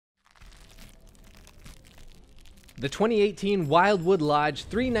The 2018 Wildwood Lodge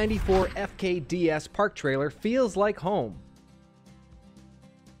 394 FKDS Park Trailer feels like home.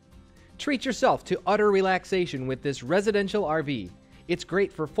 Treat yourself to utter relaxation with this residential RV. It's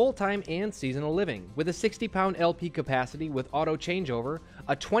great for full-time and seasonal living, with a 60-pound LP capacity with auto changeover,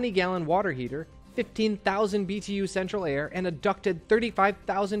 a 20-gallon water heater, 15,000 BTU central air, and a ducted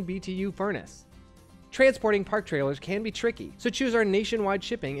 35,000 BTU furnace. Transporting park trailers can be tricky, so choose our nationwide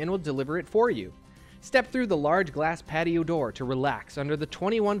shipping and we'll deliver it for you. Step through the large glass patio door to relax under the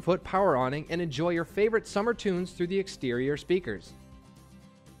 21-foot power awning and enjoy your favorite summer tunes through the exterior speakers.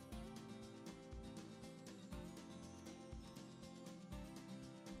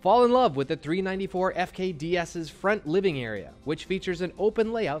 Fall in love with the 394 FKDS's front living area, which features an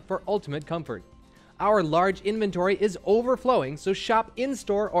open layout for ultimate comfort. Our large inventory is overflowing, so shop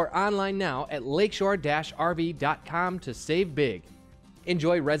in-store or online now at lakeshore-rv.com to save big.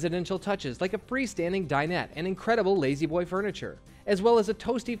 Enjoy residential touches like a freestanding dinette and incredible La-Z-Boy furniture, as well as a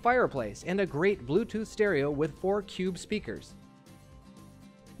toasty fireplace and a great Bluetooth stereo with 4 cube speakers.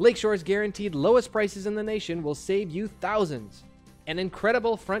 Lakeshore's guaranteed lowest prices in the nation will save you thousands. An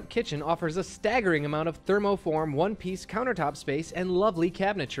incredible front kitchen offers a staggering amount of thermoform one-piece countertop space and lovely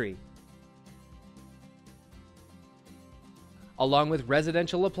cabinetry, along with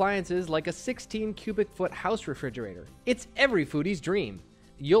residential appliances like a 16 cubic foot house refrigerator. It's every foodie's dream.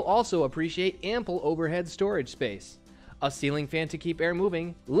 You'll also appreciate ample overhead storage space, a ceiling fan to keep air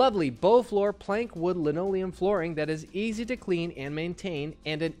moving, lovely bow floor plank wood linoleum flooring that is easy to clean and maintain,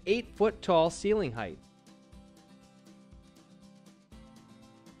 and an 8-foot tall ceiling height.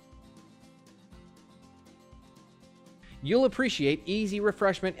 You'll appreciate easy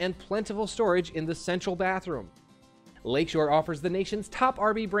refreshment and plentiful storage in the central bathroom. Lakeshore offers the nation's top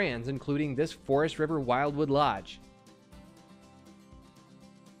RV brands, including this Forest River Wildwood Lodge.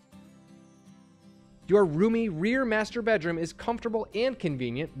 Your roomy rear master bedroom is comfortable and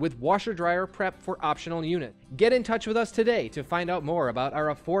convenient with washer-dryer prep for optional unit. Get in touch with us today to find out more about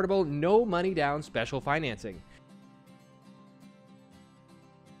our affordable, no money down special financing.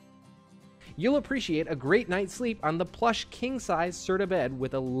 You'll appreciate a great night's sleep on the plush king-size Serta bed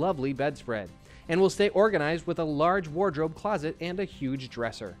with a lovely bedspread, and will stay organized with a large wardrobe closet and a huge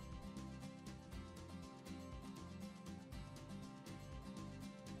dresser.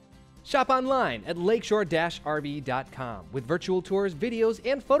 Shop online at lakeshore-rv.com. With virtual tours, videos,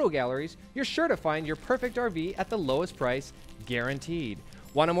 and photo galleries, you're sure to find your perfect RV at the lowest price, guaranteed.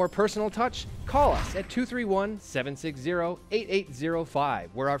 Want a more personal touch? Call us at 231-760-8805,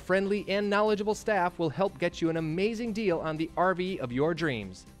 where our friendly and knowledgeable staff will help get you an amazing deal on the RV of your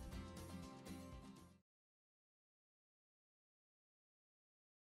dreams.